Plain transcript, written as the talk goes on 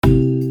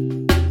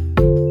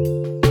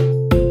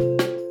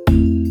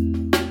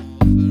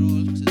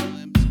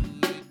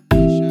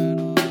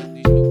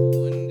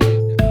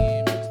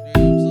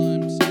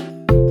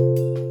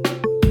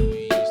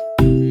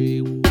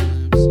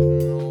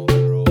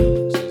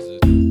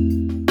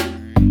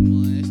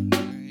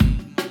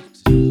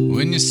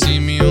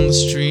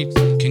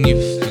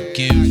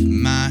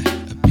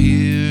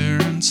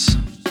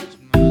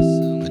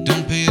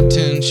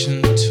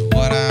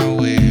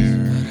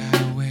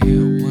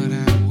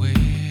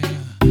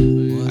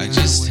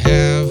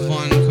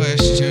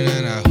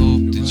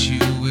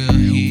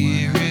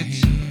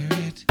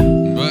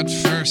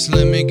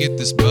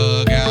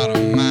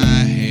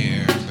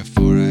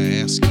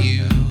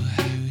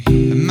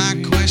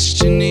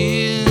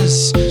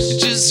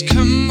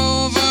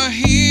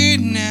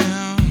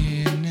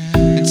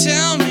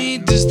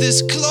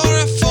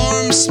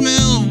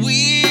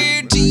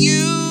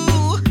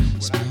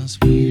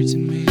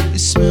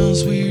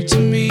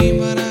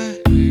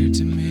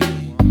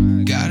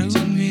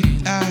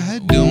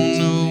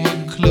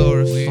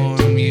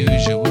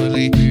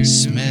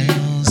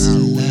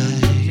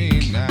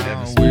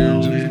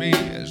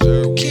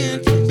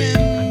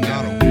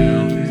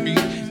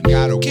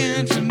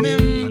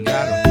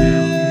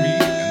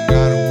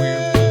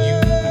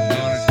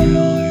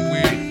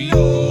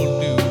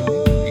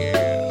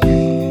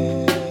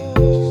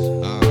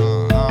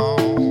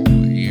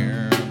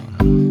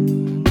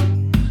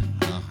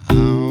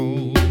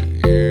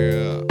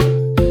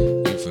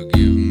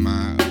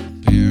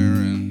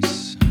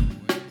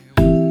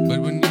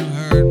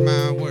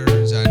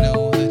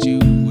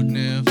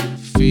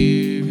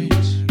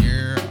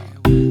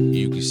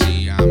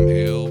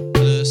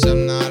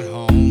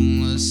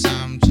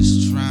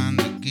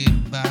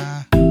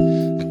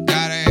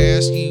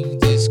you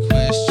this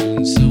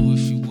question, so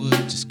if you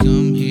would just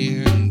come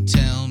here and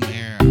tell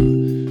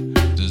me,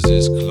 does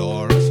this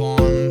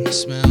chloroform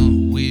smell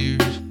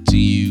weird to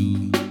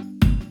you?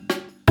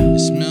 It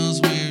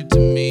smells weird to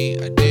me.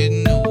 I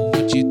didn't know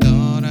what you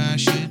thought I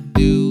should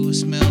do.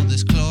 Smell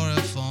this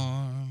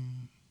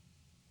chloroform.